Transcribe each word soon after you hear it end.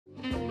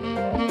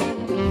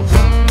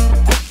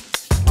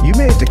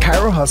to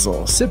Chiro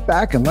Hustle. Sit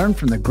back and learn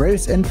from the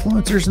greatest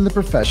influencers in the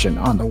profession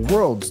on the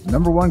world's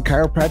 #1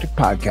 chiropractic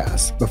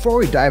podcast. Before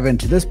we dive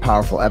into this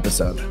powerful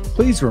episode,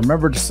 please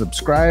remember to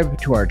subscribe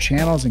to our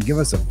channels and give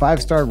us a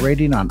 5-star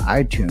rating on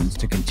iTunes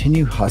to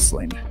continue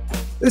hustling.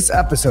 This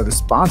episode is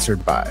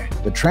sponsored by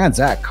the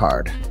Transact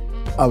Card,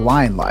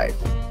 Align Life,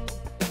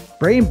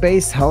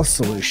 Brain-Based Health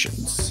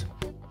Solutions,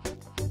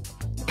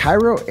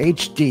 Chiro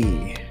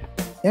HD,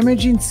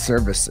 Imaging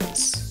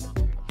Services,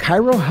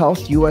 Chiro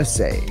Health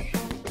USA,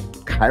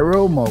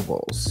 Chiro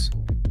Mobiles,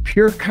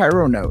 Pure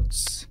Chiro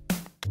Notes,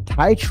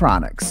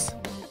 Titronics,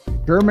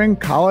 German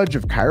College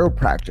of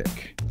Chiropractic,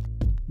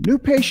 New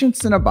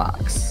Patients in a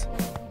Box,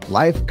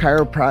 Life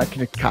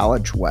Chiropractic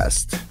College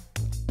West,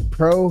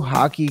 Pro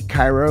Hockey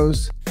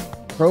Chiros,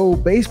 Pro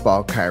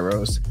Baseball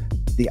Chiros,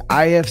 the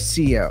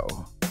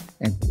IFCO,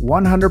 and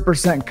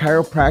 100%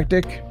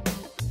 Chiropractic.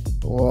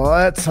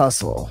 Let's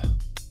hustle.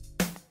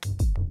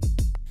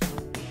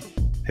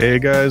 Hey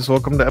guys,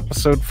 welcome to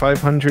episode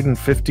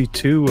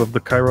 552 of the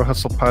Chiro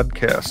Hustle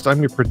podcast.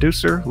 I'm your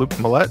producer, Luke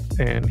Millette,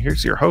 and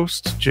here's your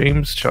host,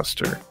 James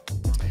Chester.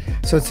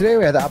 So today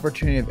we had the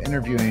opportunity of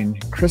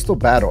interviewing Crystal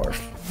Baddorf.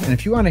 And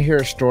if you want to hear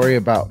a story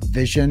about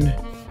vision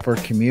for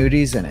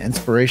communities and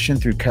inspiration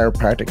through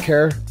chiropractic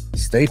care,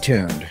 stay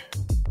tuned.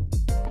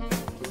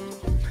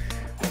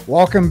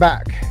 Welcome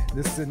back.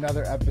 This is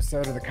another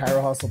episode of the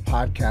Chiro Hustle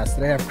podcast.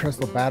 Today I have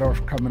Crystal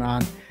Baddorf coming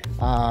on.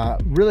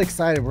 Really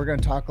excited. We're going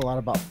to talk a lot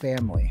about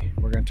family.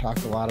 We're going to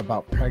talk a lot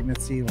about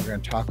pregnancy. We're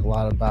going to talk a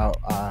lot about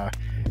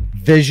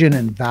vision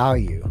and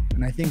value.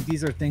 And I think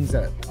these are things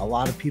that a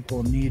lot of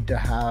people need to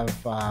have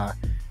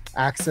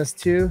access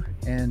to,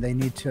 and they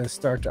need to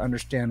start to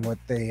understand what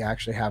they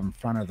actually have in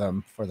front of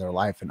them for their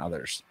life and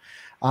others.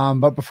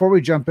 But before we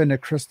jump into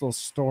Crystal's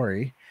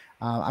story,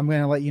 I'm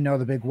going to let you know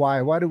the big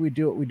why. Why do we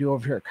do what we do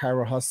over here at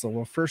Chiro Hustle?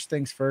 Well, first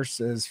things first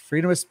is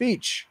freedom of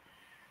speech.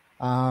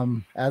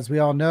 As we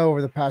all know,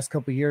 over the past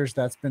couple of years,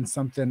 that's been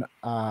something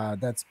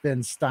that's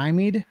been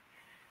stymied.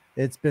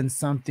 It's been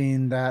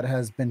something that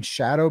has been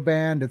shadow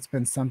banned. It's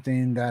been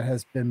something that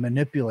has been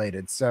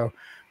manipulated. So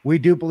we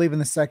do believe in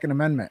the Second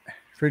Amendment.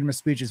 Freedom of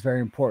speech is very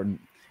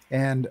important.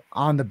 And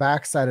on the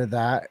backside of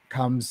that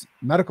comes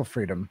medical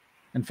freedom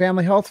and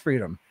family health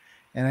freedom.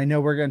 And I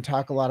know we're going to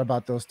talk a lot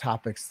about those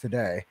topics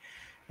today.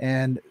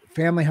 And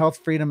family health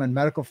freedom and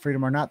medical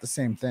freedom are not the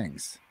same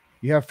things.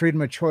 You have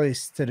freedom of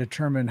choice to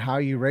determine how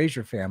you raise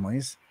your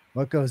families,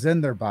 what goes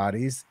in their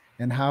bodies,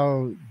 and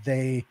how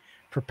they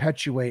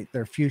perpetuate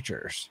their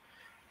futures.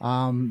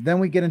 Then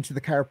we get into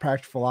the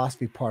chiropractic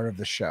philosophy part of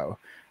the show.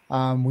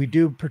 We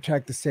do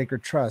protect the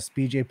sacred trust,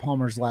 BJ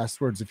Palmer's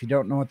last words. If you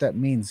don't know what that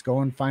means,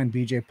 go and find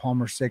BJ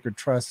Palmer's sacred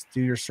trust.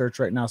 Do your search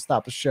right now.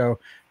 Stop the show.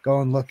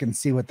 Go and look and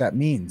see what that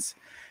means.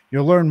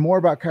 You'll learn more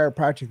about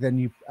chiropractic than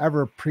you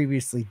ever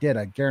previously did,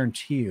 I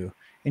guarantee you.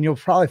 And you'll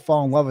probably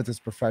fall in love with this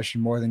profession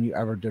more than you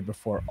ever did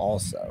before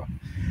also.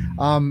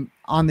 On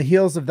the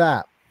heels of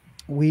that,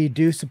 we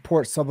do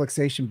support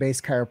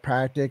subluxation-based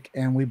chiropractic,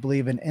 and we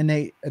believe in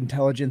innate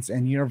intelligence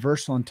and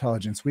universal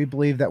intelligence. We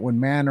believe that when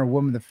man or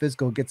woman, the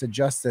physical, gets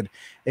adjusted,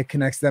 it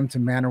connects them to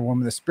man or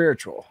woman, the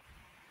spiritual.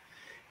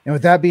 And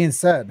with that being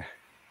said,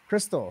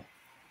 Crystal,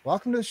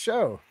 welcome to the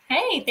show.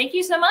 Hey, thank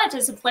you so much.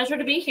 It's a pleasure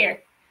to be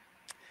here.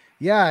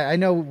 Yeah, I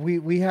know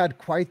we had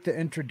quite the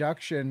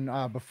introduction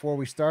before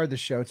we started the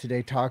show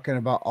today, talking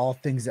about all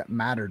things that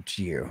mattered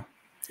to you.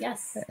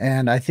 Yes.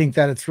 And I think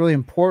that it's really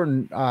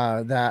important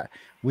that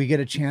we get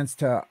a chance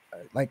to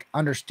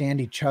understand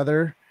each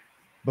other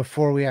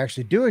before we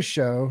actually do a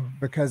show,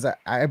 because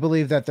I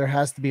believe that there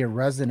has to be a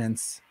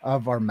resonance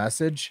of our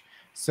message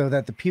so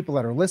that the people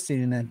that are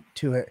listening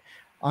to it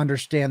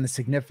understand the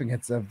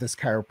significance of this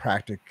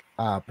chiropractic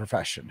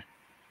profession.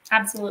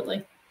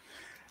 Absolutely.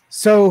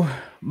 So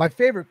my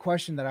favorite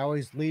question that I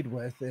always lead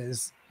with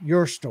is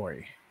your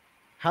story.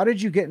 How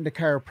did you get into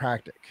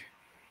chiropractic?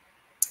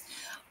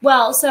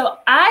 Well, so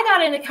I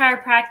got into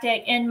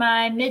chiropractic in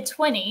my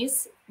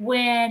mid-20s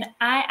when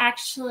I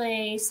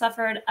actually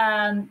suffered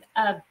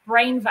a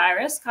brain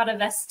virus called a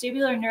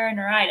vestibular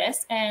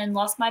neuroneuritis and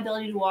lost my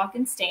ability to walk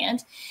and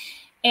stand.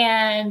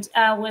 And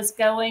I was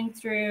going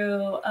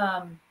through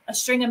a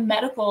string of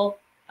medical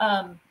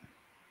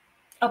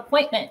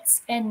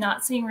appointments and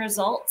not seeing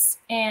results.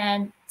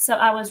 And so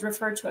I was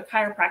referred to a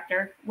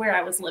chiropractor where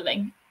I was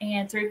living.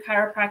 And through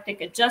chiropractic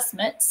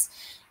adjustments,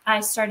 I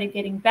started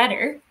getting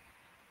better.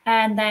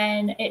 And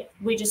then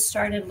we just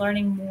started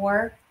learning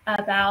more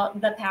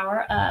about the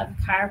power of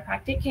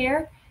chiropractic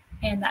care.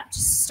 And that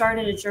just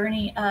started a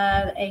journey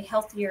of a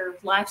healthier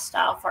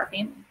lifestyle for our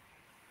family.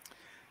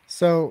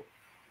 So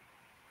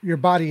your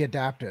body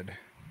adapted.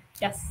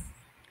 Yes.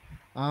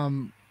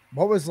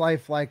 What was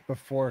life like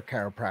before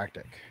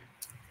chiropractic?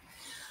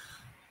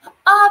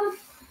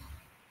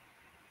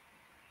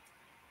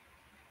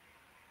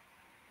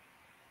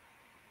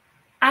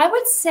 I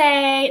would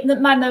say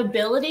that my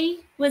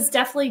mobility was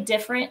definitely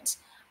different,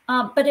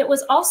 but it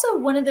was also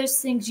one of those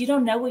things, you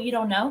don't know what you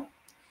don't know.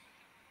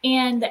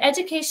 And the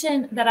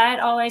education that I had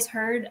always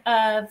heard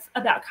of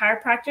about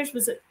chiropractors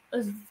was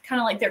kind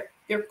of like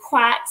they're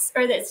quacks,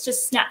 or that's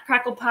just snap,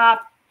 crackle,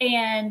 pop.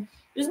 And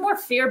it was more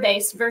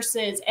fear-based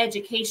versus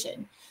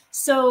education.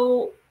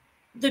 So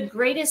the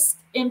greatest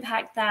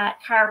impact that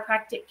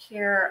chiropractic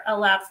care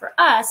allowed for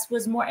us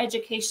was more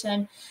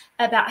education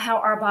about how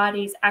our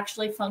bodies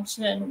actually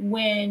function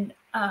when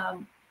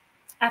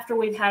after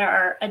we've had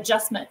our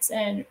adjustments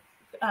and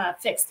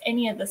fixed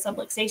any of the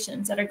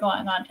subluxations that are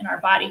going on in our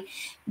body.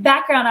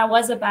 Background, I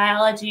was a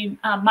biology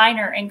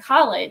minor in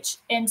college,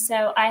 and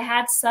so I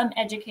had some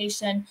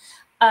education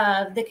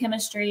of the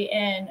chemistry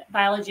and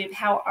biology of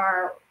how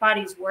our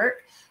bodies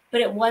work.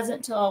 But it wasn't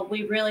until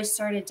we really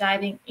started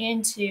diving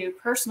into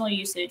personal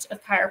usage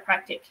of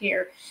chiropractic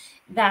care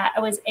that I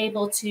was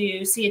able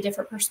to see a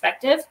different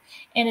perspective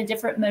and a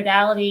different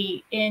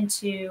modality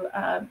into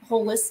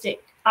holistic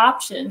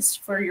options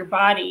for your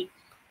body,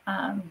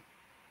 and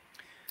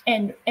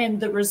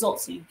the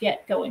results you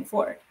get going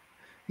forward.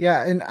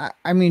 Yeah. And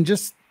I mean,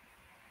 just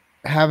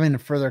having a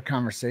further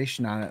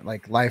conversation on it,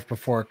 like life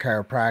before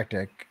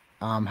chiropractic.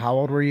 How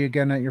old were you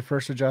again at your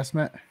first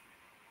adjustment?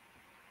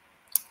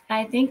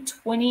 I think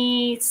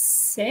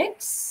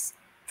 26,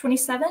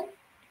 27.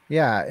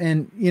 Yeah.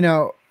 And,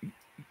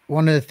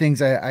 one of the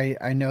things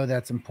I know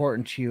that's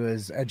important to you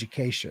is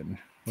education,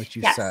 which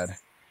you Yes. said,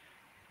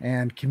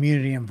 and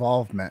community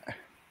involvement.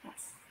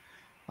 Yes.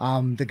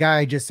 The guy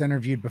I just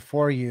interviewed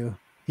before you,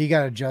 he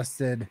got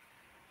adjusted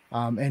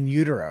in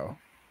utero.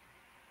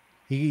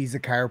 He's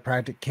a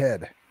chiropractic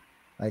kid.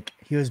 Like,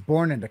 he was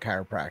born into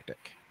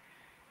chiropractic,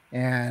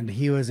 and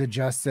he was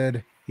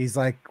adjusted. He's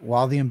like,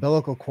 while the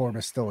umbilical cord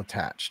is still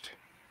attached.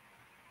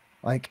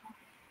 Like,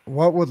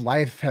 what would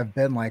life have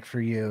been like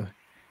for you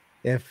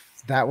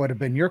if that would have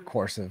been your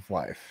course of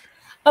life?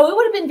 Oh, it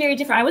would have been very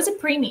different. I was a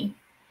preemie,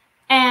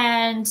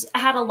 and I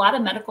had a lot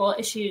of medical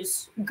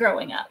issues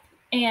growing up.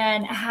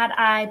 And had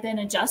I been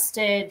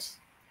adjusted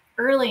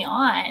early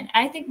on,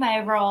 I think my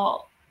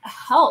overall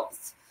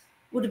health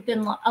would have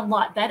been a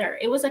lot better.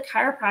 It was a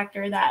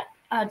chiropractor that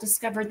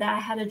discovered that I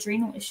had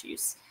adrenal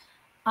issues.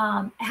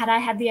 Had I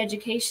had the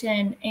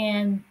education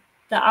and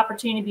the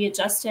opportunity to be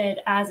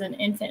adjusted as an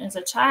infant, as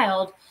a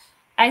child,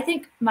 I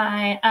think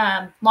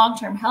my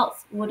long-term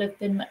health would have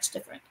been much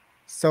different.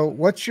 So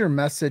what's your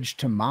message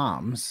to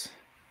moms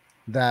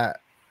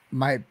that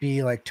might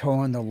be like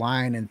towing the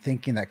line and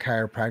thinking that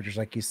chiropractors,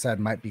 like you said,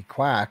 might be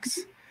quacks?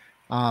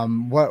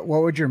 What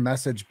would your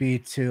message be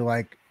to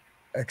like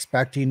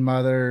expecting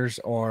mothers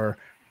or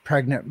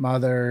pregnant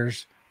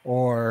mothers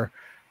or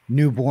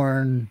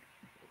newborn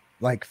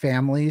like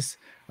families?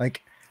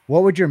 Like,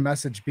 what would your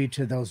message be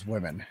to those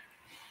women?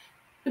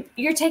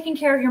 You're taking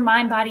care of your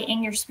mind, body,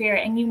 and your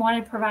spirit, and you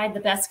want to provide the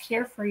best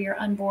care for your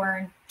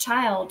unborn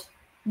child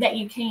that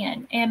you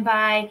can. And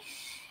by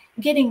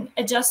getting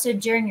adjusted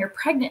during your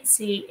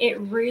pregnancy, it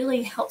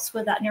really helps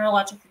with that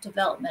neurological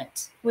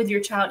development with your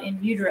child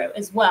in utero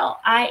as well.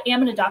 I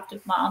am an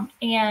adoptive mom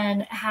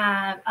and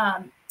have,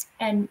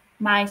 and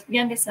my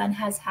youngest son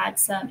has had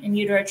some in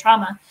utero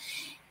trauma.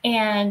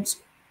 And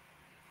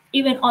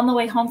even on the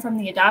way home from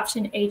the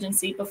adoption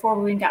agency, before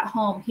we got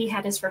home, he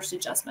had his first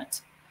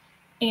adjustment.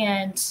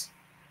 And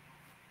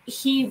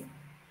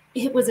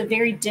it was a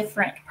very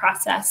different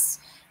process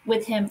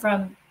with him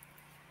from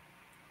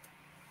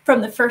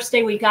the first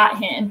day we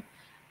got him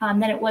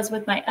than it was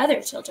with my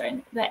other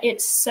children. But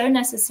it's so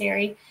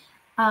necessary.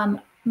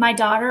 My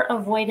daughter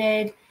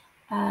avoided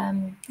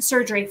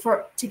surgery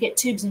to get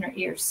tubes in her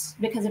ears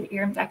because of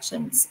ear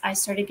infections. I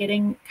started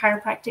getting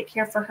chiropractic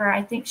care for her.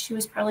 I think she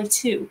was probably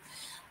 2.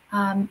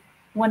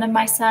 One of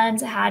my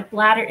sons had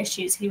bladder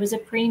issues. He was a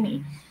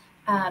preemie.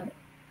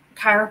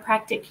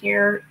 Chiropractic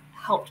care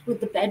helped with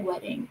the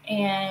bedwetting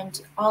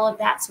and all of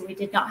that. So we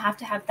did not have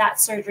to have that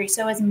surgery.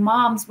 So as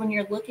moms, when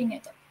you're looking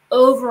at the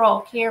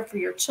overall care for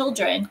your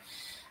children,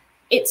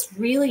 it's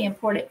really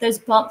important. Those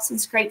bumps and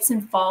scrapes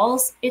and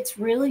falls, it's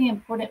really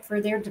important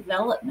for their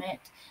development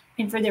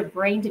and for their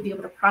brain to be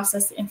able to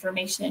process the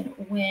information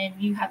when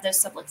you have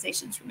those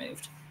subluxations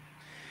removed.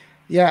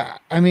 Yeah.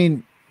 I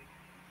mean,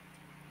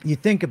 you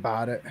think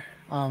about it.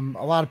 A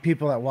lot of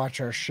people that watch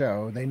our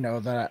show, they know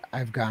that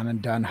I've gone and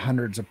done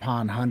hundreds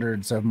upon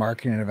hundreds of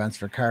marketing events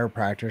for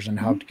chiropractors and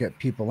helped get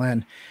people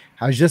in.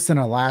 I was just in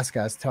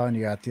Alaska, I was telling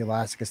you, at the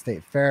Alaska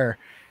State Fair,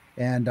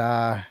 and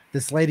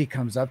this lady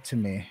comes up to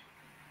me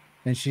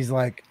and she's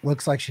like,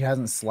 looks like she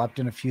hasn't slept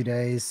in a few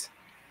days.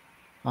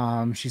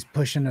 She's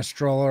pushing a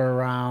stroller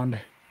around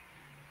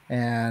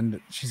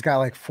and she's got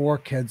like 4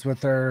 kids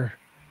with her.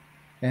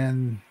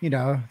 And,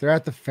 they're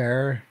at the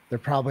fair. They're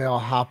probably all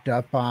hopped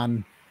up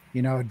on,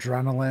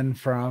 adrenaline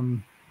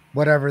from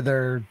whatever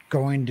they're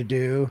going to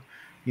do,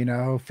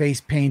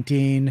 face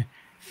painting,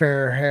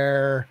 fair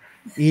hair,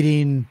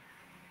 eating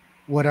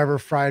whatever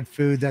fried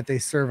food that they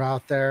serve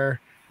out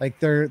there. Like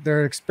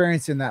they're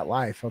experiencing that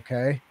life.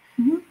 Okay.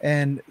 Mm-hmm.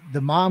 And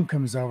the mom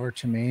comes over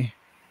to me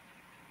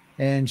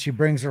and she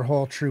brings her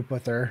whole troop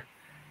with her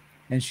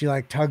and she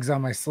like tugs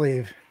on my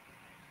sleeve.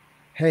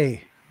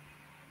 Hey,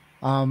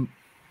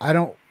 I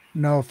don't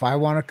know if I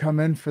want to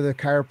come in for the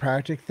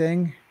chiropractic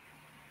thing,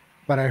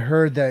 but I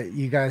heard that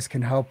you guys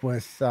can help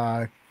with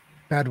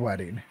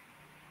bedwetting.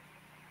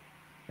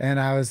 And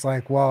I was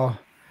like, well,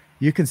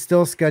 you can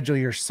still schedule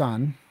your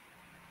son.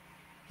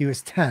 He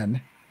was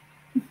 10.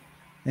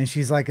 And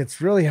she's like,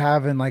 it's really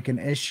having like an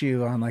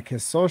issue on like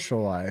his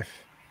social life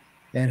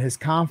and his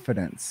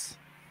confidence.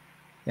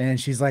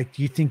 And she's like,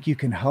 do you think you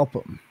can help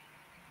him?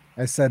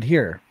 I said,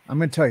 here, I'm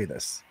going to tell you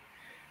this.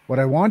 What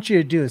I want you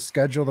to do is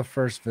schedule the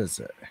first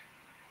visit.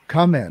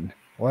 Come in,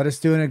 let us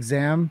do an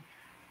exam.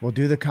 We'll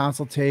do the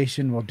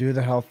consultation. We'll do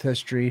the health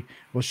history.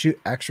 We'll shoot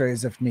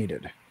x-rays if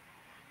needed.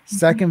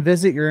 Second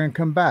visit, you're going to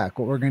come back.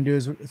 What we're going to do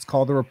is it's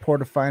called the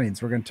report of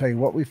findings. We're going to tell you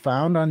what we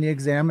found on the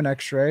exam and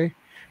x-ray.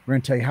 We're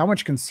going to tell you how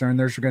much concern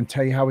there's. We're going to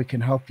tell you how we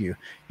can help you.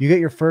 You get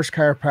your first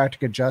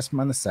chiropractic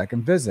adjustment on the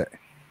second visit.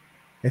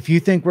 If you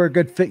think we're a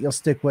good fit, you'll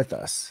stick with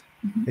us.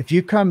 If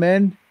you come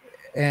in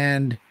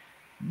and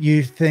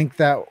you think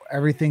that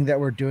everything that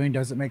we're doing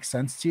doesn't make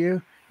sense to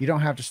you, you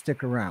don't have to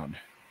stick around.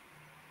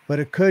 But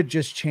it could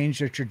just change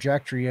the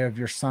trajectory of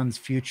your son's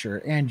future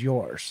and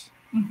yours.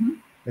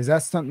 Is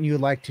that something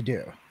you'd like to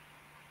do?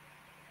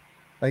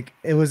 Like,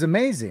 it was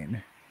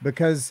amazing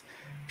because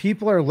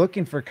people are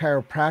looking for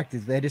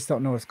chiropractic. They just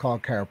don't know it's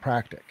called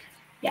chiropractic.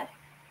 Yeah.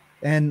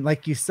 And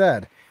like you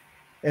said,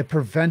 it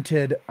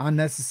prevented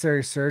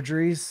unnecessary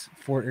surgeries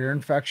for ear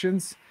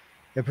infections.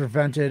 It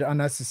prevented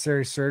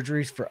unnecessary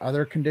surgeries for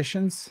other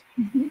conditions.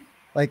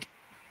 Like,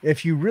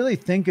 if you really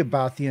think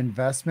about the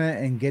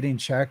investment in getting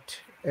checked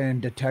and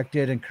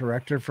detected and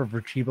corrected for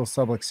vertebral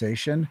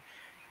subluxation,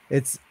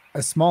 it's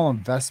a small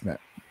investment.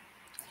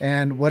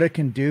 And what it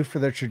can do for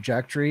the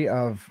trajectory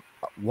of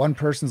one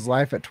person's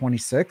life at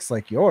 26,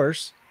 like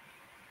yours,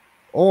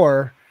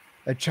 or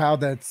a child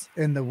that's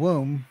in the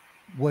womb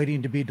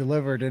waiting to be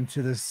delivered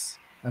into this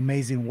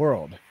amazing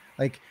world.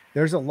 Like,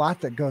 there's a lot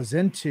that goes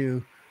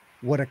into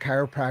what a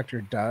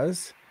chiropractor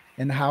does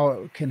and how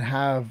it can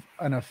have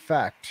an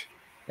effect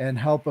and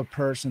help a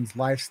person's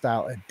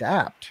lifestyle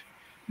adapt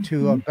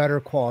to a better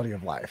quality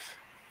of life.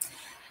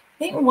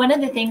 I think one of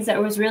the things that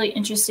was really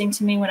interesting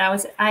to me when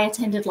I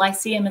attended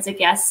Lyceum as a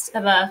guest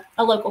of a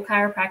local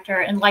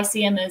chiropractor, and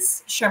Lyceum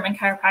is Sherman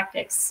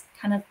Chiropractic's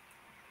kind of,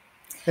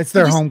 it's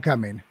their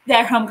homecoming.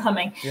 Their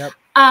homecoming. Yep.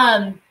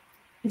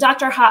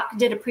 Dr. Hawk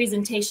did a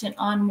presentation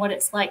on what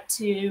it's like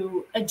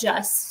to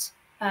adjust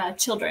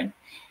children.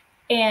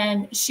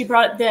 And she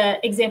brought the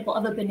example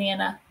of a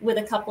banana with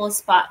a couple of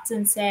spots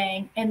and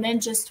saying, and then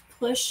just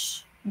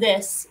push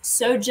this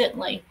so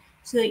gently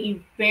so that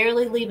you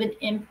barely leave an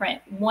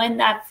imprint. When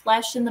that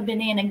flesh in the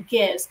banana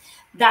gives,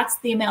 that's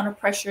the amount of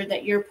pressure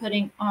that you're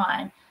putting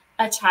on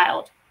a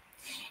child.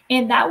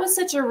 And that was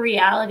such a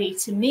reality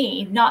to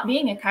me, not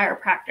being a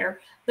chiropractor,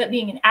 but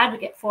being an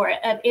advocate for it.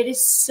 It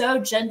is so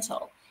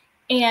gentle.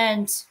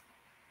 And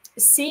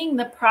seeing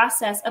the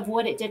process of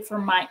what it did for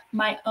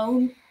my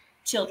own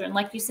children,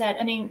 like you said,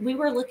 I mean, we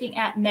were looking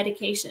at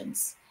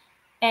medications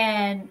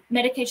and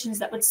medications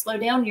that would slow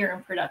down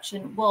urine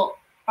production. Well,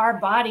 our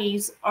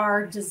bodies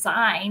are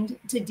designed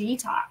to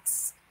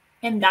detox.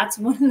 And that's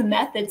one of the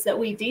methods that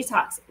we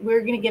detox.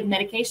 We're going to give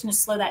medication to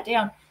slow that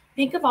down.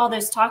 Think of all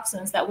those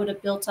toxins that would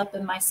have built up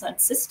in my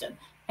son's system.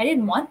 I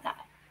didn't want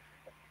that.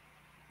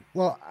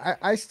 Well,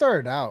 I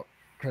started out,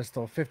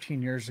 Crystal,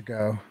 15 years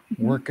ago,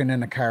 working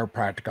in a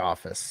chiropractic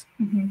office.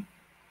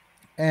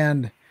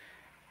 And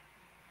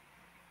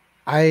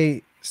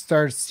I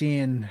started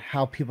seeing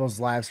how people's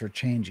lives were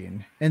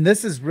changing. And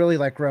this is really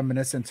like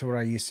reminiscent to what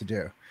I used to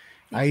do.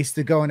 I used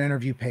to go and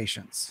interview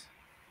patients,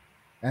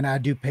 and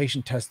I'd do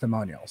patient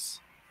testimonials.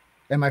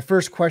 And my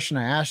first question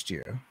I asked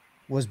you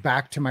was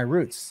back to my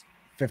roots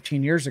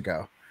 15 years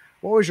ago.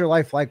 What was your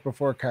life like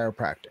before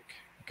chiropractic?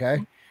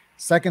 Okay.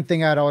 Second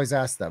thing I'd always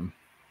ask them,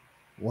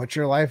 what's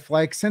your life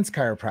like since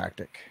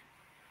chiropractic?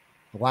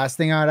 The last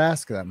thing I'd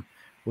ask them,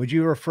 would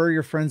you refer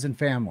your friends and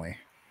family?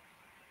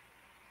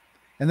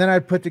 And then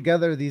I'd put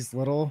together these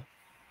little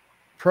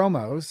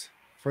promos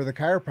for the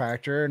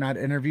chiropractor, and I'd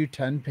interview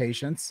 10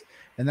 patients,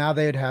 and now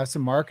they'd have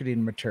some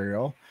marketing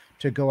material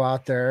to go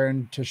out there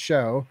and to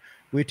show.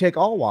 We take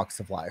all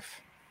walks of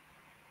life,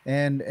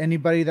 and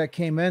anybody that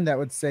came in that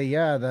would say,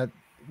 yeah, that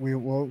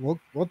we'll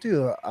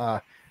do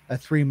a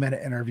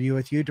 3-minute interview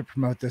with you to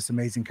promote this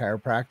amazing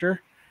chiropractor.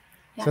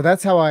 Yeah. So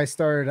that's how I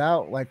started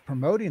out, like,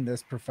 promoting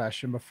this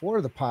profession before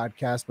the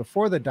podcast,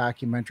 before the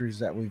documentaries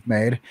that we've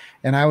made.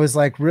 And I was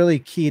like really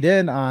keyed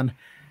in on,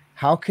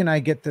 how can I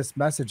get this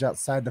message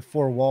outside the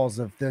 4 walls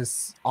of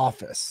this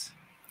office?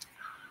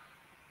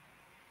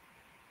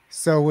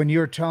 So when you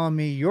were telling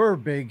me your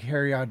big,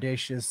 hairy,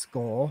 audacious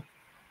goal,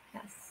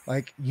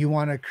 like, you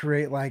want to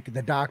create like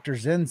the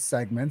Doctors In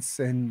segments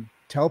and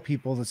tell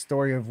people the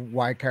story of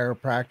why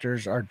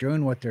chiropractors are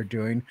doing what they're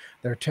doing,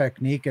 their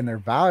technique and their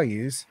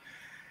values.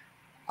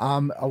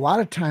 A lot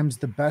of times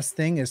the best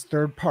thing is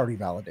third-party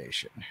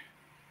validation.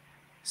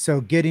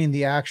 So getting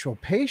the actual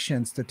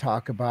patients to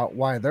talk about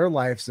why their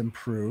life's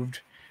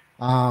improved,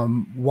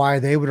 why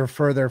they would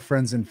refer their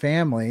friends and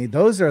family,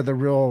 those are the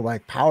real,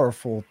 like,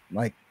 powerful,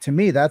 like, to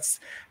me, that's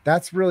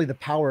really the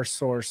power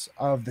source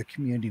of the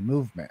community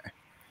movement.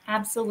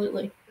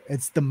 Absolutely.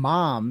 It's the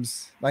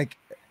moms. Like,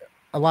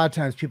 a lot of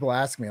times people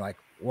ask me, like,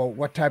 well,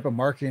 what type of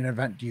marketing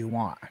event do you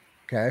want?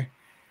 Okay.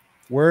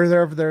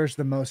 wherever there's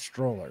the most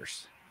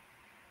strollers.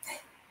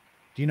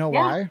 Do you know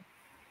Yeah. why?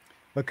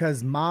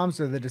 Because moms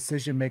are the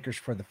decision makers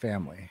for the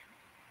family.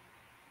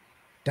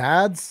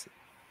 Dads,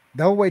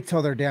 they'll wait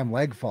till their damn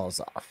leg falls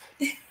off.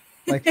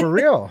 Like, for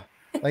real.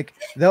 Like,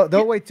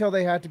 they'll wait till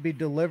they have to be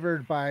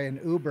delivered by an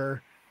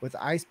Uber with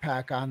ice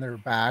pack on their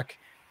back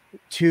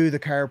to the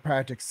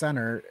chiropractic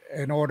center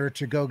in order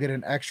to go get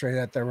an x-ray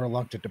that they're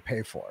reluctant to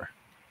pay for.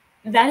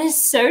 That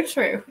is so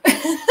true.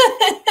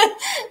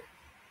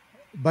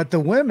 But the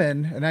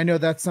women, and I know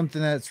that's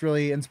something that's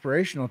really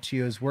inspirational to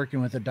you, is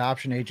working with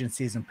adoption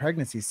agencies and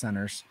pregnancy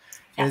centers,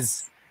 Yes.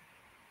 is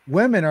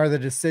women are the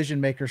decision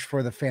makers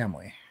for the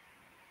family.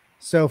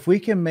 So if we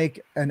can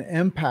make an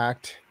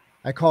impact,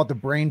 I call it the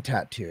brain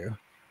tattoo.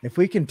 If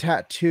we can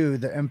tattoo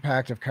the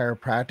impact of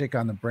chiropractic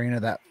on the brain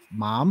of that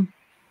mom,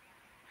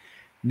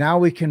 now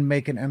we can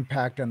make an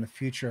impact on the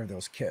future of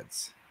those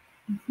kids.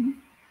 Mm-hmm.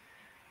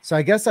 So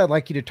I guess I'd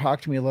like you to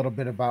talk to me a little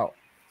bit about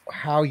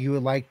how you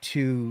would like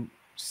to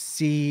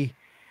see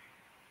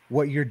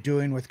what you're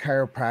doing with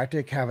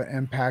chiropractic have an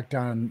impact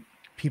on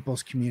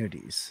people's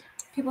communities.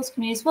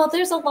 Well,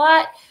 there's a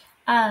lot.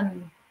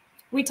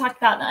 We talked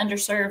about the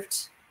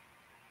underserved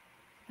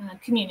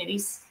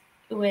communities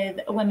with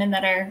women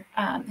that are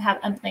have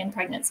unplanned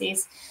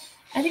pregnancies.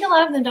 I think a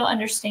lot of them don't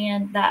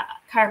understand that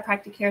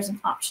chiropractic care is an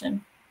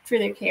option for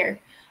their care.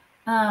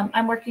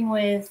 I'm working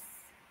with.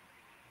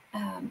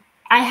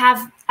 I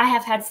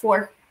have had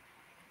 4,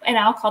 and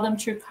I'll call them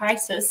true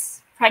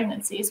crisis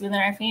pregnancies within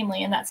our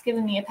family, and that's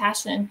given me a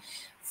passion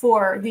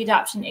for the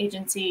adoption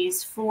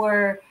agencies,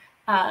 for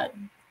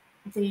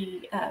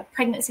the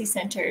pregnancy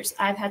centers.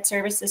 I've had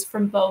services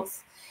from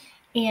both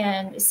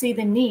and see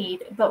the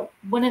need. But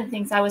one of the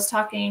things, I was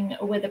talking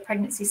with a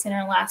pregnancy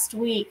center last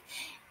week,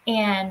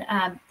 and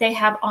they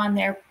have on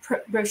their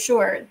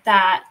brochure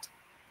that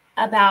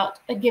about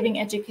giving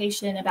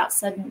education about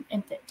sudden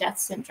infant death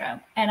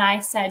syndrome. And I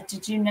said,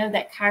 did you know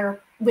that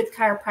with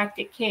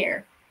chiropractic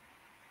care,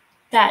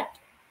 that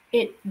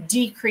it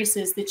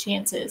decreases the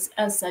chances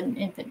of sudden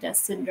infant death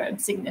syndrome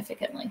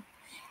significantly?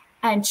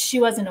 And she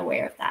wasn't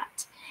aware of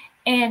that.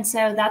 And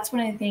so that's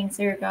one of the things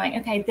they were going,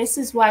 okay, this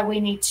is why we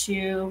need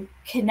to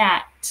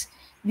connect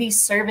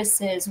these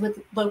services with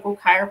local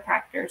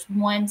chiropractors.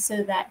 One,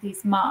 so that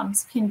these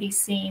moms can be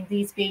seen,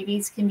 these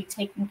babies can be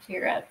taken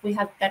care of. We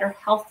have better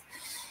health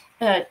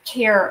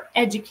care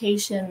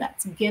education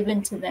that's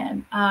given to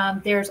them.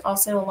 There's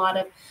also a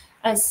lot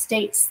of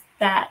states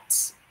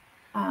that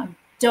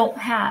don't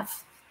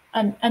have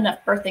enough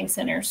birthing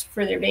centers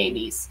for their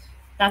babies.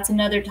 That's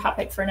another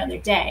topic for another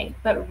day.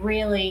 But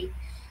really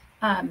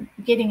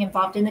getting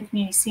involved in the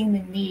community, seeing the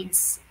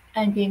needs,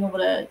 and being able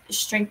to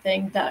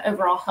strengthen the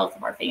overall health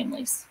of our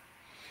families.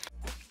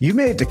 You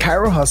made it to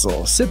Chiro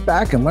Hustle. Sit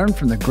back and learn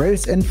from the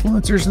greatest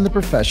influencers in the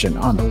profession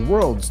on the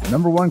world's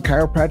 #1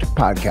 chiropractic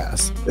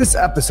podcast. This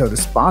episode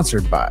is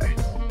sponsored by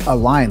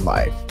Align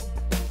Life,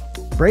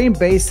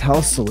 Brain-Based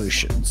Health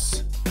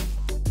Solutions,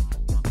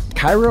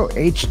 Chiro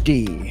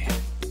HD,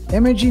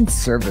 Imaging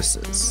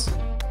Services,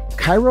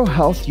 Chiro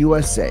Health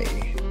USA,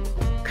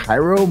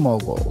 Chiro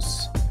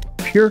Moguls,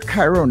 Pure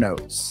Chiro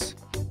Notes,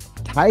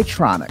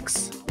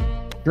 Titronics,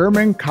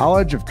 German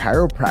College of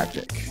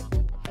Chiropractic,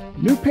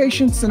 New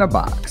Patients in a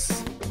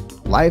Box,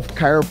 Life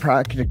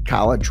Chiropractic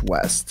College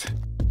West,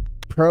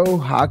 Pro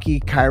Hockey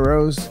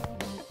Chiros,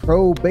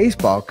 Pro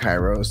Baseball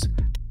Chiros,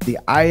 the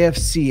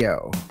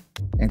IFCO,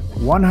 and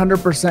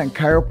 100%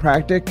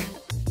 Chiropractic.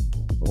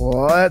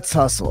 Let's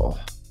hustle.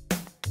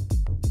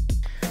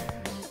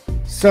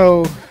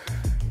 So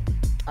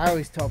I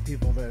always tell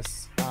people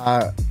this,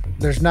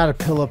 there's not a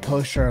pillow,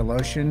 potion, or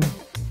lotion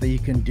that you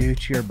can do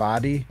to your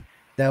body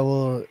that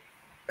will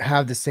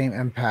have the same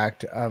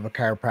impact of a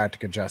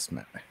chiropractic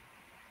adjustment.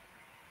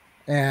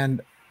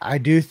 And I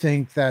do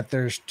think that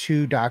there's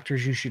 2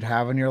 doctors you should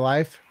have in your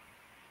life,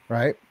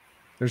 right?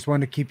 There's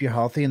one to keep you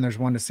healthy, and there's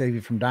one to save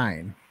you from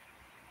dying.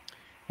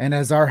 And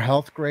as our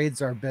health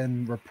grades are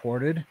been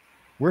reported,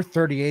 we're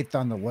 38th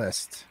on the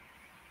list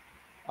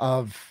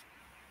of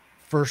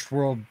first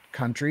world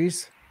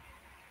countries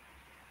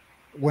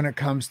when it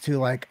comes to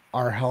like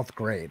our health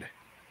grade.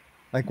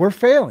 Like, we're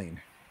failing.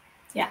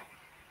 Yeah.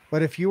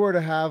 But if you were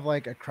to have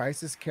like a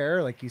crisis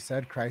care, like you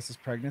said, crisis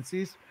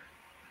pregnancies,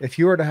 if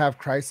you were to have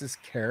crisis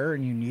care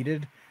and you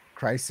needed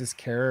crisis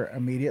care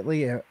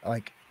immediately,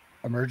 like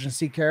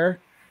emergency care,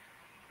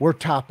 we're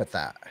top at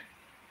that.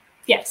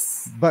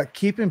 Yes. But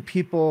keeping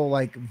people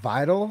like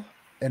vital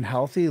and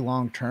healthy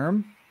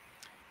long-term,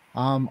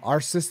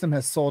 our system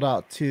has sold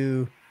out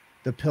to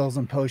the pills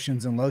and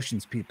potions and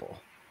lotions people.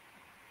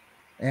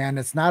 And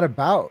it's not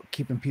about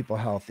keeping people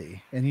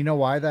healthy. And you know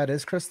why that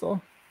is,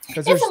 Crystal?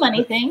 It's a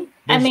money thing.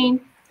 I mean,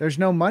 there's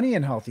no money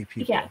in healthy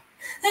people. Yeah.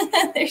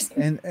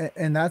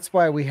 and that's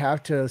why we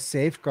have to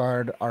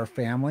safeguard our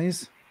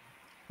families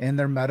and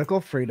their medical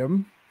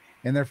freedom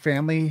and their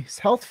family's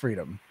health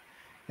freedom.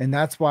 And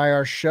that's why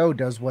our show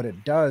does what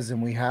it does.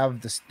 And we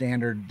have the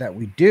standard that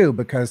we do,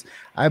 because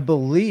I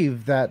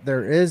believe that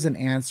there is an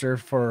answer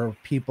for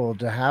people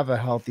to have a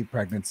healthy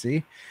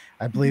pregnancy.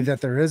 I believe that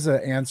there is an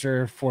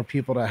answer for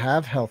people to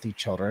have healthy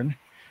children.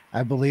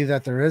 I believe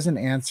that there is an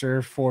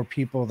answer for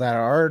people that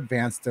are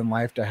advanced in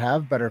life to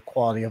have better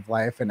quality of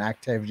life and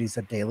activities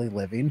of daily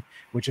living,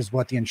 which is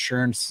what the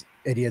insurance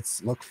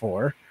idiots look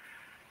for.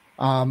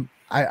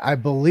 I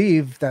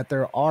believe that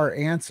there are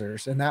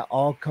answers, and that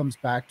all comes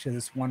back to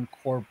this one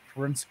core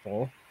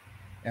principle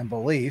and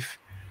belief,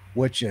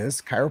 which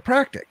is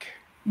chiropractic.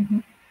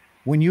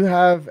 When you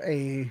have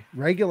a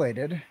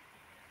regulated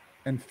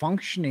and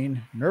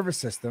functioning nervous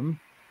system,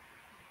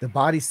 the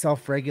body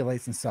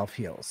self-regulates and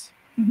self-heals.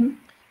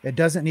 It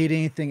doesn't need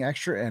anything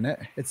extra in it.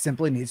 It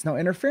simply needs no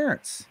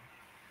interference.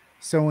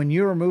 So when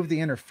you remove the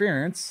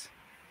interference,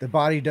 the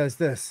body does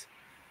this.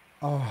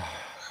 Oh,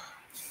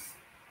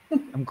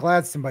 I'm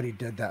glad somebody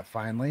did that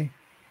finally.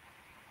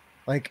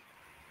 Like,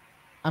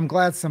 I'm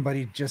glad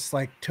somebody just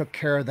like took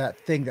care of that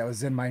thing that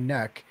was in my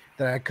neck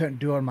that I couldn't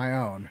do on my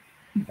own.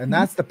 And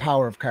that's the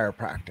power of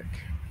chiropractic.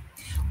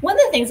 One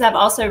of the things I've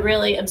also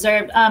really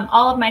observed,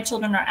 all of my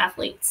children are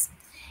athletes.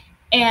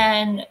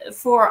 And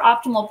for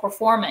optimal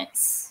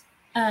performance,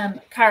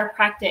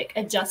 chiropractic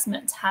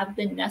adjustments have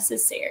been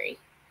necessary.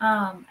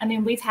 I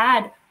mean, we've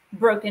had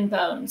broken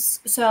bones.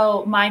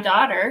 So my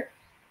daughter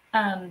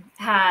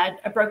got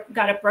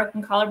a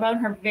broken collarbone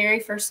her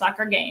very first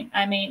soccer game.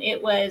 I mean,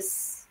 it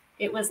was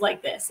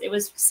like this. It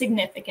was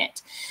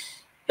significant.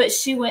 But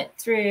she went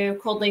through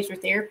cold laser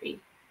therapy.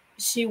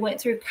 She went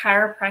through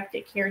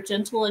chiropractic care,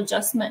 gentle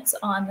adjustments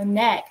on the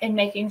neck, and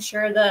making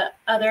sure the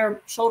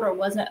other shoulder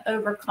wasn't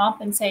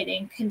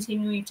overcompensating,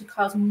 continuing to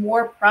cause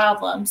more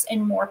problems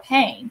and more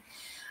pain.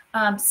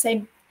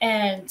 Same,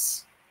 and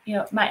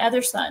my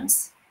other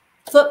sons,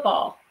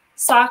 football,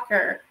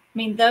 soccer. I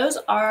mean, those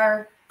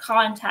are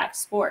contact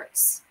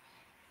sports,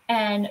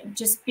 and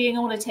just being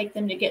able to take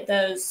them to get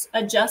those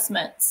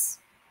adjustments,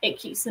 it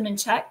keeps them in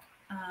check.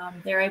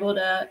 They're able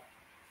to,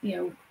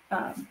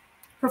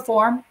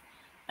 perform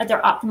at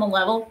their optimal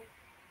level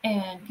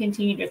and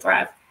continue to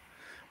thrive.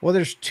 Well,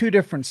 there's two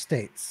different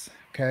states.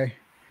 Okay.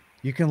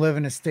 You can live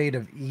in a state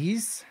of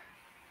ease,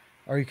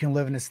 or you can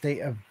live in a state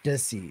of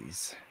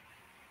dis-ease.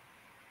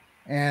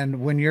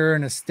 And when you're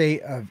in a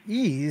state of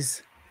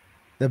ease,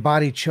 the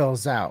body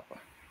chills out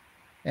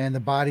and the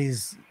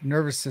body's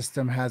nervous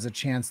system has a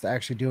chance to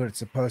actually do what it's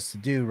supposed to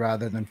do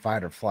rather than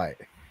fight or flight.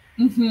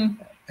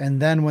 And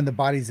then when the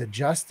body's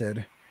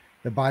adjusted,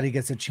 the body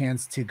gets a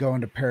chance to go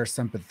into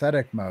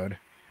parasympathetic mode,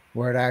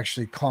 where it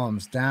actually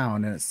calms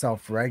down and it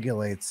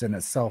self-regulates and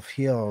it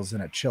self-heals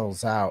and it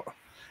chills out.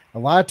 A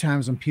lot of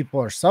times when people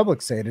are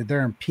subluxated,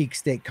 they're in peak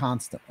state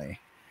constantly.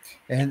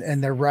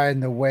 And they're riding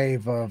the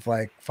wave of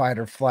like fight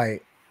or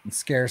flight and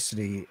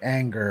scarcity,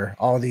 anger,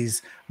 all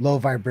these low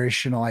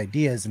vibrational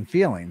ideas and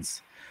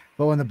feelings.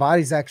 But when the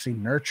body's actually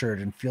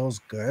nurtured and feels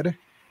good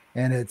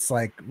and it's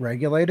like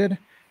regulated,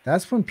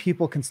 that's when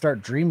people can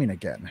start dreaming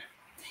again.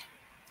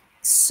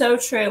 So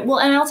true. Well,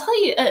 and I'll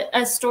tell you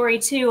a story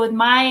too with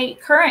my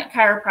current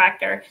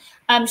chiropractor.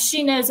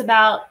 She knows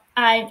about,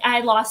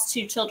 I lost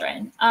two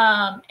children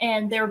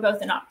and they were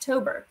both in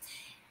October,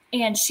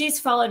 and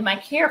she's followed my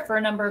care for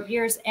a number of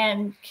years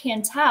and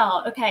can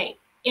tell, okay,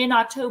 in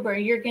October,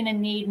 you're going to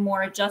need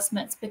more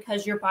adjustments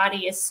because your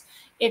body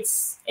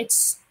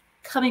it's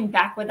coming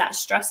back with that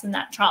stress and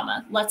that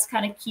trauma. Let's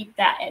kind of keep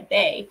that at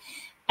bay.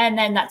 And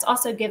then that's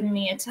also given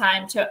me a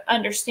time to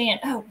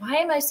understand, oh, why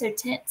am I so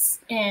tense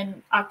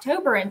in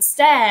October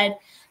instead?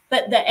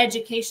 But the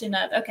education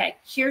of, okay,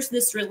 here's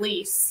this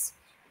release,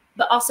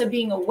 but also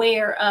being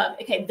aware of,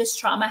 okay, this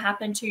trauma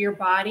happened to your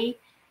body.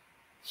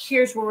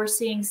 Here's where we're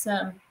seeing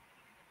some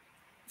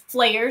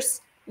flares.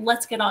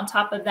 Let's get on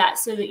top of that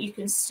so that you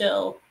can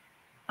still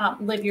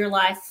live your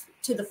life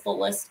to the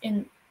fullest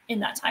in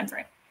that time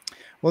frame.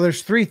 Well,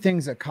 there's three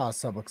things that cause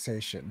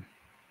subluxation: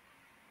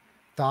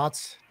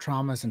 thoughts,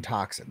 traumas, and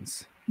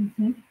toxins.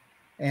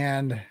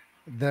 And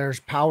there's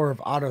power of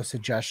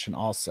autosuggestion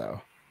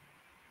also.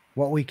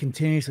 What we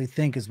continuously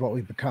think is what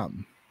we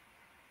become.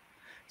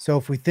 So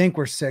if we think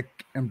we're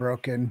sick and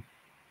broken,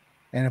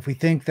 and if we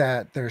think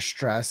that there's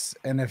stress,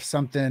 and if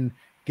something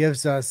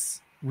gives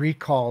us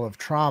recall of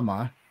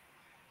trauma,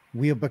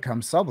 we'll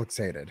become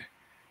subluxated.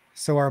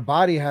 So our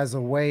body has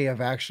a way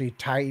of actually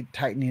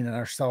tightening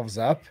ourselves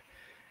up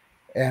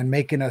and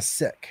making us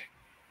sick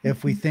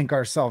if we think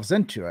ourselves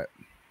into it.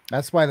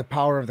 That's why the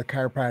power of the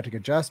chiropractic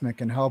adjustment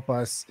can help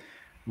us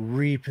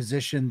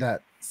reposition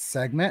that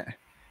segment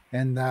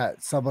and that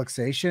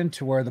subluxation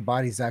to where the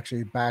body's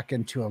actually back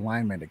into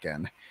alignment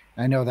again.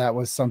 I know that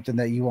was something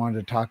that you wanted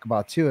to talk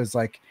about too, is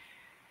like,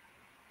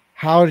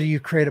 how do you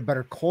create a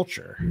better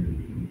culture?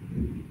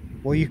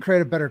 Well, you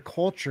create a better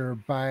culture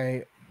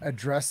by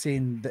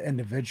addressing the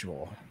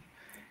individual.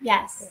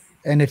 Yes.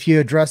 And if you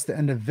address the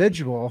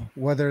individual,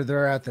 whether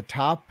they're at the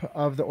top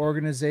of the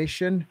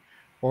organization,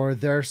 or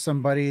they're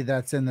somebody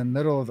that's in the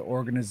middle of the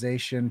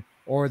organization,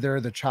 or they're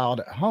the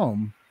child at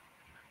home,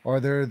 or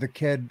they're the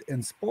kid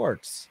in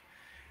sports,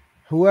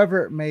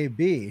 whoever it may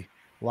be,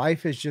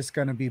 life is just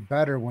going to be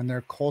better when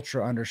their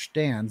culture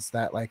understands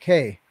that, like,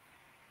 hey,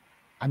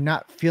 I'm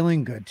not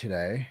feeling good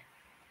today.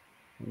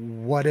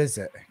 What is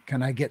it?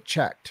 Can I get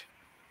checked?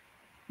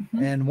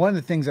 Mhm. And one of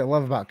the things I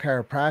love about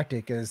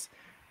chiropractic is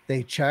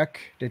they check,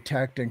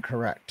 detect, and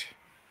correct.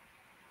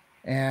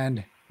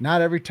 And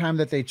not every time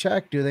that they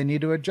check do they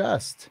need to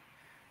adjust.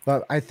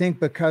 But I think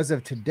because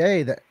of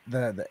today,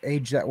 the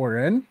age that we're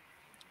in,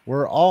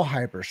 we're all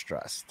hyper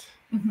stressed.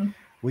 Mhm.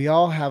 We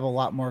all have a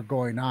lot more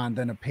going on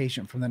than a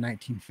patient from the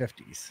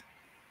 1950s.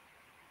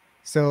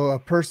 So a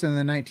person in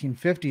the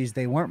 1950s,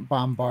 they weren't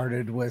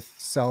bombarded with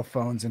cell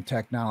phones and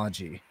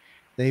technology.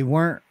 They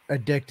weren't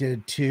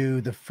addicted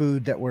to the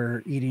food that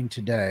we're eating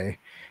today.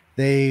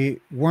 They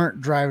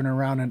weren't driving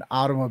around in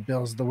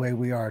automobiles the way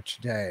we are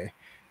today.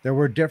 There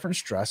were different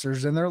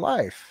stressors in their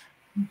life.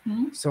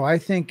 Mhm. So I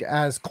think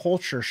as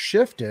culture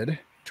shifted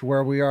to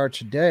where we are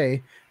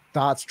today,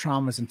 thoughts,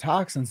 traumas, and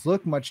toxins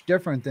look much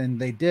different than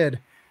they did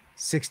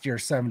 60 or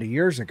 70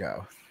 years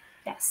ago.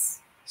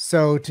 Yes.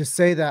 So to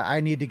say that I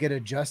need to get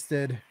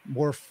adjusted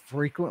more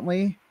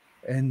frequently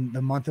in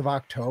the month of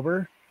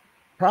October,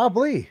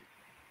 probably.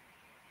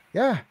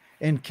 Yeah.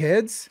 And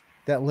kids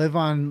that live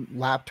on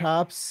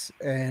laptops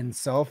and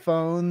cell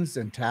phones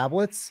and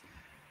tablets.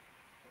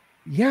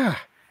 Yeah.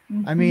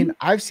 I mean, Mhm.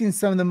 I've seen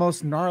some of the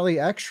most gnarly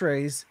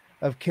x-rays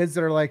of kids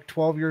that are like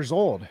 12 years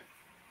old.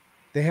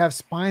 They have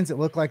spines that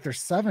look like they're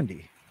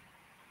 70.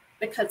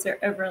 Because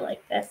they're over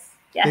like this.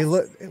 They Yes.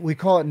 look, we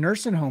call it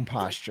nursing home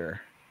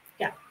posture.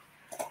 Yeah.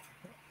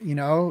 You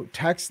know,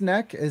 text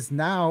neck is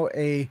now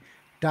a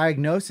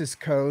diagnosis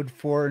code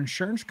for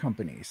insurance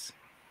companies.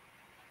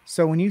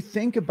 So when you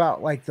think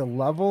about like the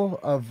level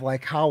of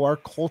like how our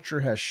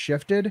culture has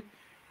shifted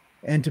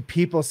into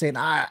people saying,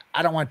 I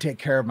don't want to take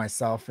care of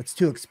myself, it's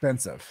too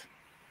expensive.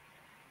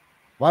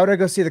 Why would I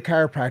go see the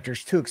chiropractor?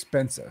 It's too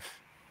expensive.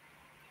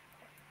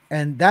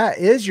 And that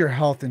is your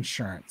health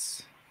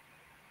insurance.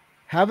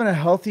 Having a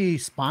healthy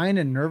spine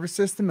and nervous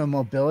system and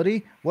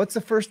mobility, what's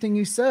the first thing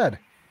you said?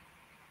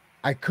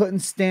 I couldn't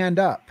stand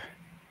up.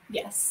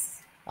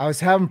 Yes. I was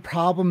having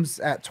problems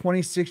at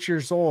 26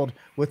 years old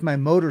with my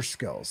motor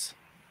skills.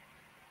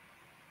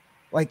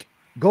 Like,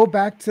 go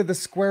back to the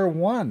square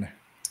one.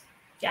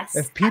 Yes.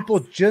 If people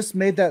just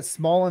made that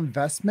small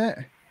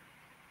investment,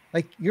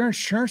 like your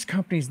insurance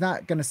company's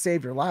not going to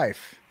save your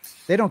life.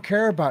 They don't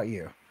care about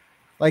you.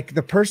 Like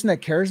the person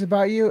that cares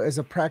about you is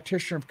a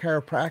practitioner of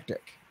chiropractic.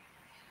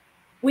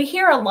 We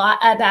hear a lot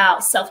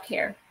about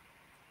self-care.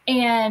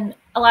 And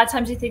a lot of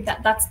times you think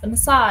that that's the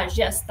massage.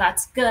 Yes,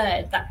 that's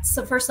good. That's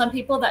so for some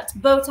people, that's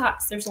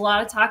Botox. There's a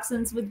lot of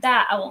toxins with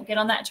that. I won't get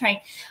on that train.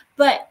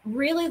 But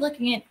really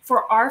looking at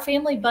for our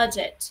family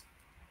budget,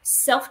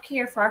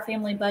 self-care for our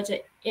family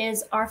budget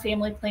is our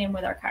family plan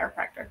with our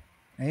chiropractor.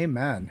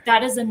 Amen.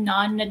 That is a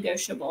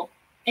non-negotiable.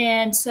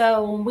 And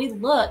so when we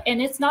look,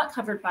 and it's not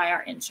covered by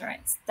our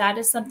insurance, that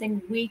is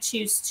something we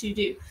choose to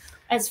do.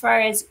 As far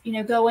as,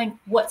 going,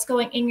 what's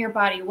going in your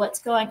body, what's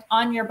going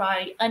on your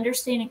body,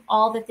 understanding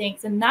all the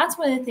things. And that's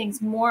one of the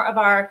things more of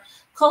our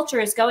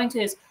culture is going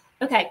to is,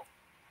 okay,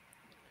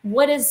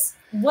 what's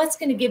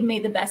going to give me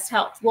the best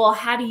health? Well,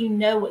 how do you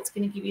know what's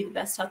going to give you the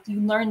best health? You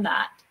learn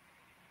that.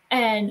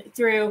 And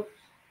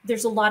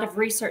there's a lot of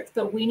research,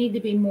 but we need to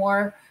be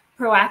more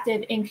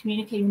proactive in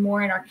communicating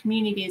more in our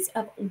communities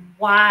of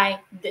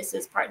why this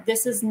is part.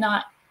 This is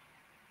not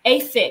a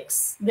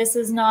fix. This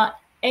is not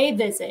a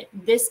visit.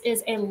 This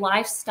is a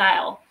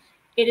lifestyle.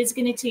 It is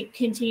going to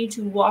continue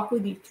to walk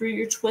with you through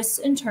your twists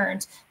and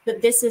turns,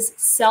 but this is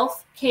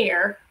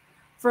self-care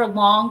for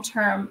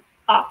long-term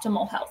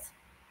optimal health.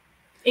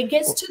 It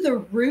gets to the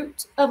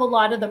root of a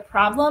lot of the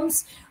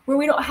problems where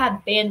we don't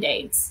have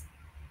Band-Aids.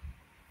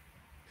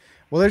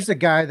 Well, there's a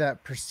guy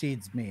that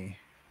precedes me.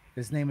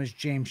 His name is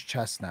James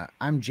Chestnut.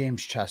 I'm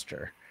James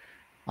Chester.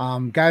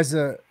 Guy's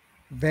I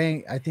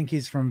think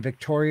he's from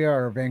Victoria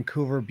or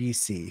Vancouver,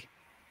 BC,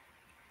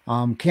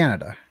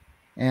 Canada.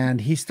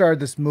 And he started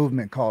this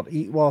movement called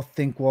Eat Well,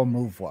 Think Well,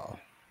 Move Well.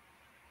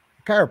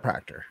 A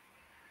chiropractor.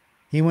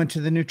 He went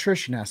to the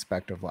nutrition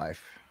aspect of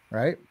life,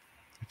 right?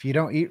 If you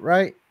don't eat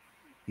right,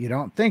 you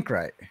don't think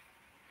right.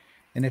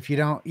 And if you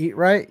don't eat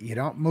right, you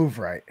don't move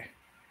right.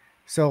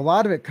 So a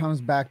lot of it comes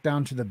back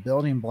down to the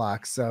building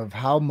blocks of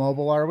how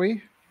mobile are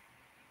we?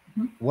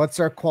 Mm-hmm. What's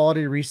our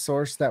quality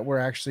resource that we're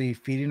actually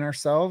feeding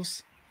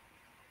ourselves?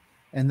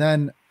 And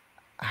then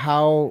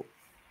how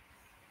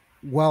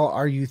well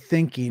are you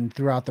thinking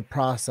throughout the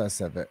process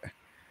of it?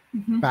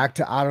 Mm-hmm. Back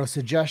to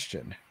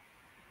auto-suggestion.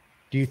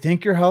 Do you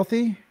think you're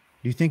healthy?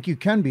 Do you think you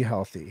can be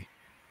healthy?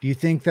 Do you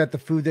think that the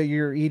food that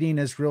you're eating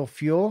is real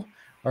fuel?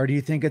 Or do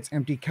you think it's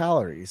empty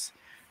calories?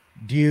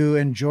 Do you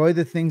enjoy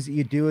the things that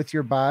you do with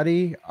your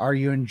body? Are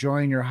you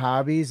enjoying your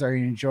hobbies? Are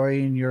you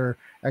enjoying your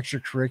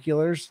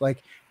extracurriculars?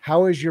 Like,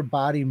 how is your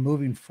body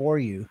moving for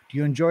you? Do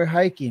you enjoy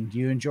hiking? Do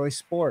you enjoy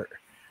sport?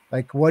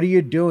 Like, what are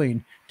you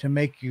doing to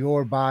make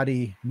your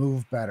body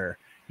move better?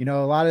 A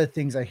lot of the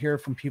things I hear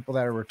from people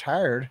that are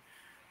retired,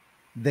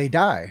 they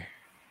die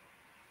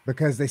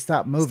because they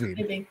stop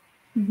moving.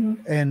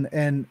 Mm-hmm.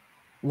 And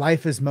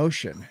life is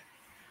motion.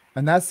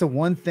 And that's the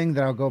one thing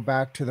that I'll go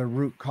back to the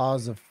root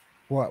cause of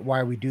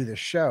why we do this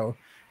show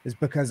is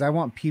because I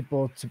want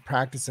people to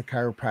practice a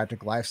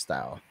chiropractic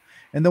lifestyle.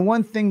 And the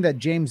one thing that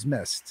James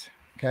missed,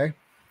 okay,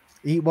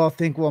 Eat well,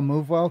 think well,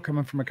 move well,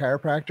 coming from a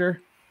chiropractor.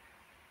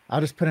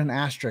 I'll just put an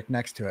asterisk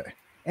next to it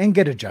and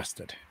get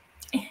adjusted.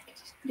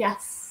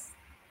 Yes.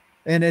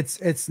 And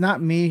it's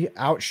not me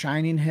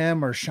outshining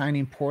him or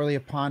shining poorly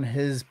upon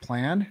his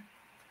plan.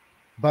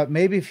 But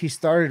maybe if he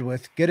started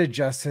with get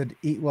adjusted,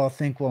 eat well,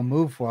 think well,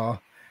 move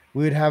well,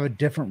 we would have a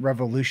different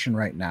revolution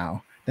right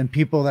now than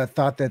people that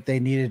thought that they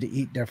needed to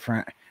eat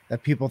different,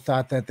 that people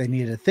thought that they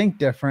needed to think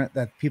different,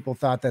 that people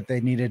thought that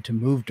they needed to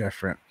move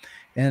different.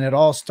 And it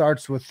all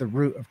starts with the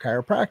root of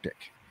chiropractic.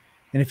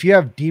 And if you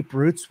have deep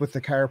roots with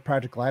the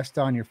chiropractic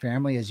lifestyle in your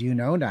family, as you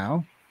know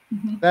now,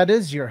 that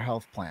is your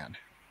health plan.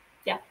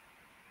 Yeah.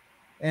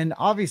 And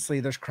obviously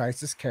there's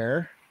crisis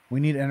care. We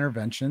need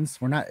interventions.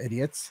 We're not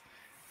idiots.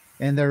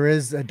 And there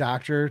is a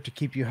doctor to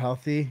keep you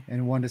healthy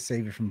and one to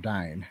save you from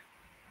dying.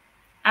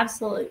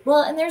 Absolutely.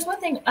 Well, and there's one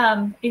thing,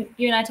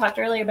 you and I talked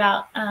earlier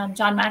about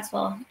John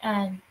Maxwell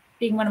and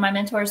being one of my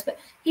mentors, but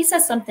he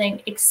says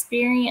something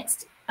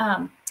experienced,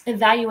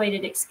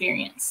 evaluated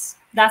experience.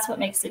 That's what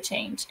makes the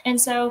change. And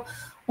so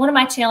one of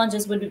my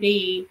challenges would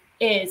be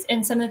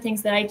and some of the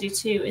things that I do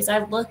too, is I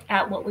look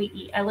at what we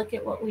eat, I look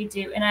at what we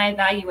do, and I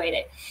evaluate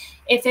it.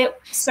 If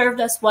it served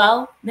us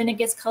well, then it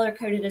gets color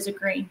coded as a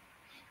green.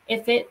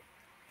 If it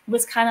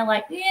was kind of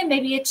like,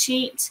 maybe a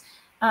cheat.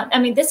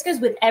 This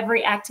goes with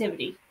every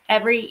activity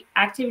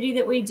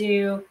that we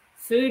do,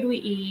 food we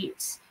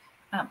eat,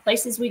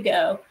 places we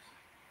go,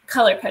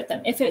 color code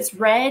them. If it's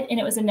red and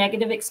it was a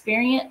negative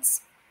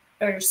experience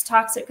or it's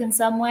toxic in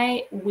some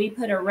way, we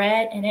put a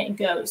red and it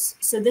goes.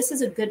 So this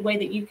is a good way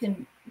that you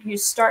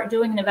start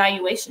doing an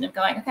evaluation of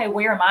going, okay,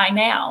 where am I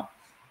now?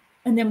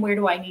 And then where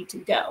do I need to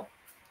go?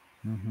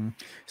 Mm-hmm.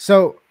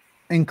 So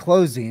in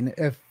closing,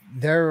 if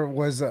there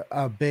was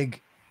a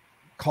big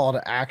call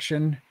to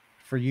action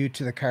for you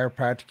to the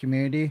chiropractic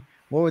community,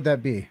 what would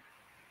that be?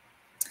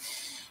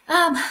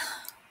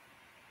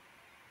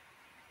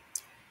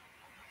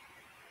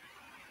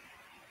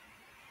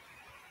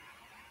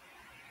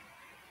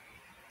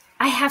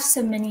 I have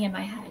so many in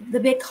my head. The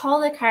big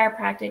call to the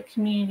chiropractic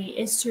community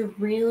is to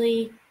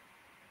really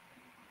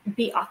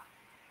be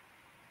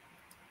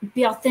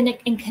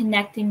authentic in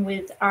connecting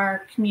with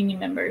our community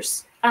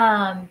members,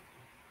 and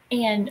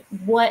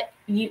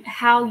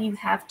how you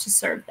have to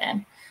serve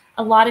them.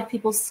 A lot of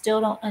people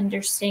still don't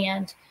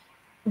understand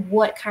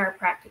what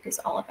chiropractic is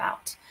all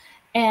about.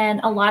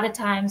 And a lot of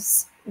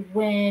times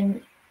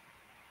when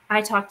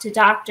I talk to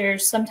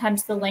doctors,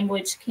 sometimes the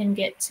language can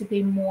get to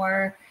be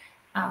more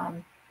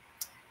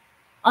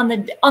I'm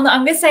going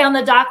to say on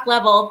the doc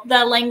level,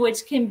 the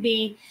language can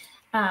be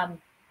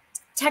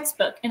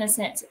textbook in a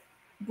sense.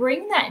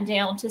 Bring that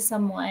down to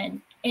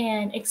someone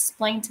and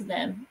explain to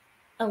them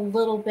a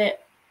little bit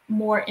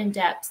more in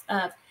depth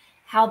of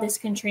how this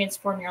can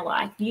transform your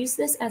life. Use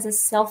this as a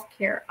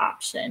self-care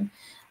option.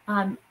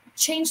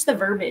 Change the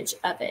verbiage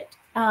of it.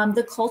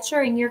 The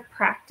culture in your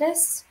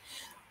practice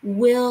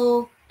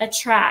will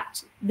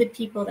attract the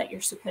people that you're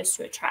supposed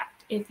to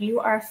attract. If you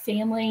are a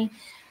family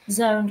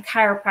zoned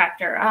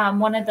chiropractor,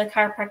 one of the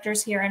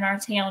chiropractors here in our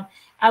town,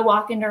 I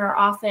walk into our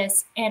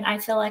office and I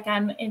feel like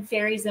I'm in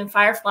fairies and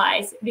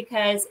fireflies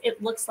because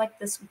it looks like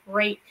this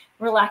great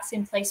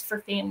relaxing place for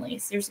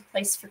families. There's a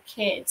place for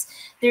kids.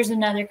 There's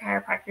another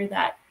chiropractor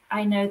that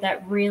I know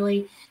that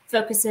really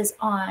focuses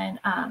on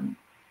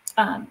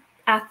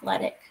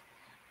athletic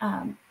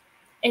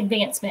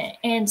advancement.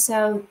 And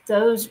so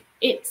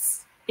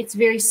it's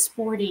very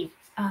sporty.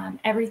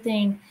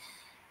 Everything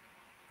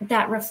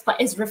that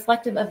is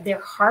reflective of their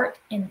heart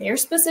and their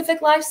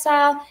specific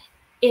lifestyle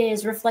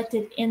is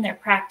reflected in their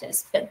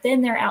practice, but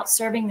then they're out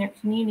serving their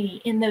community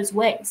in those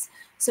ways.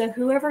 So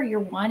whoever you're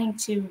wanting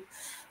to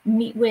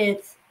meet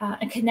with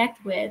and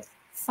connect with,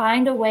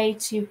 find a way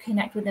to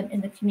connect with them in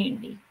the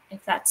community.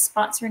 If that's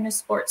sponsoring a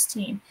sports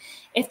team,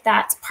 if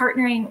that's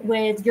partnering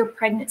with your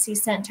pregnancy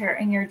center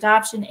and your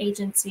adoption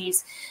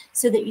agencies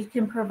so that you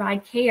can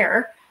provide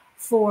care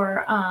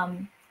for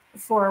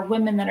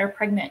women that are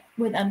pregnant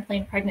with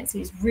unplanned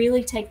pregnancies,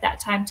 really take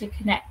that time to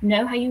connect,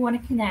 know how you want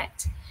to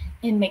connect,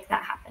 and make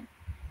that happen.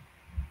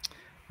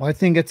 Well, I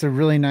think it's a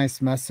really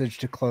nice message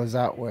to close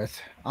out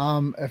with.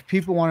 If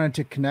people wanted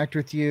to connect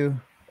with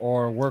you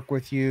or work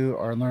with you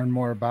or learn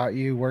more about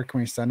you, where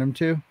can we send them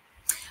to?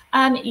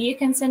 You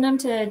can send them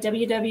to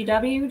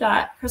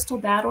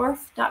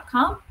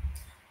www.crystalbaddorf.com.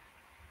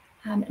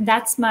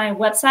 That's my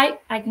website.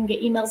 I can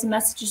get emails and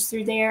messages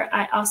through there.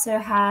 I also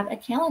have a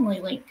Calendly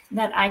link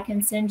that I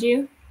can send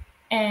you.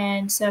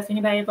 And so if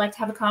anybody would like to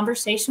have a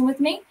conversation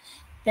with me,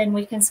 then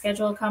we can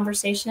schedule a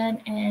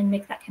conversation and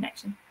make that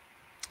connection.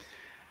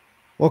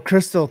 Well,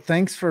 Crystal,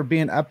 thanks for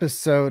being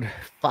episode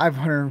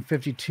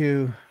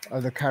 552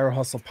 of the Chiro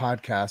Hustle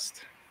podcast.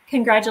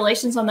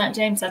 Congratulations on that,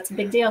 James. That's a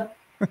big deal.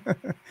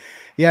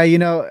 Yeah,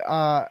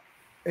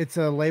 it's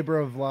a labor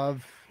of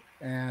love.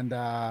 And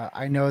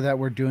I know that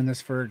we're doing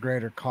this for a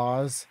greater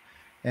cause.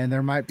 And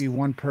there might be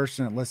one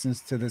person that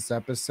listens to this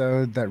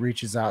episode that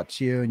reaches out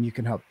to you and you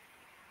can help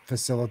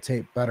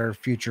facilitate better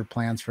future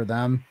plans for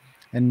them.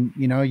 And,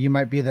 you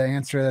might be the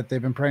answer that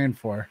they've been praying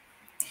for.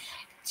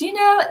 Do you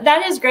know,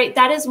 that is great.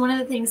 That is one of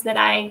the things that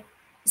I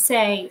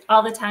say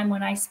all the time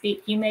when I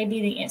speak, you may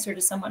be the answer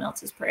to someone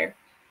else's prayer.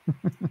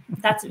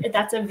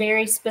 That's a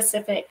very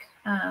specific,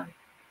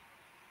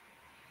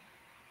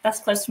 that's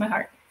close to my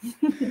heart.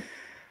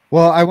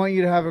 Well, I want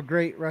you to have a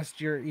great rest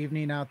of your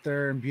evening out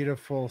there in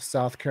beautiful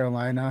South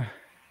Carolina.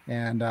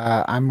 And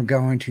I'm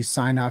going to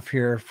sign off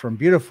here from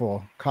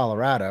beautiful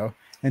Colorado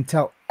and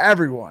tell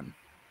everyone,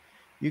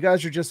 you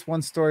guys are just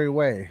one story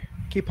away.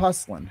 Keep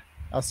hustling.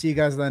 I'll see you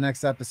guys in the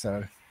next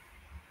episode.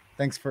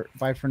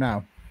 Bye for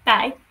now.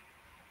 Bye.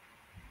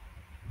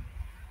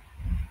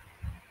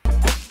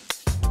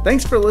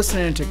 Thanks for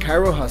listening to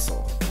Chiro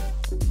Hustle.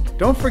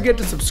 Don't forget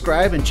to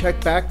subscribe and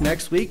check back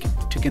next week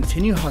to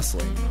continue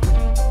hustling.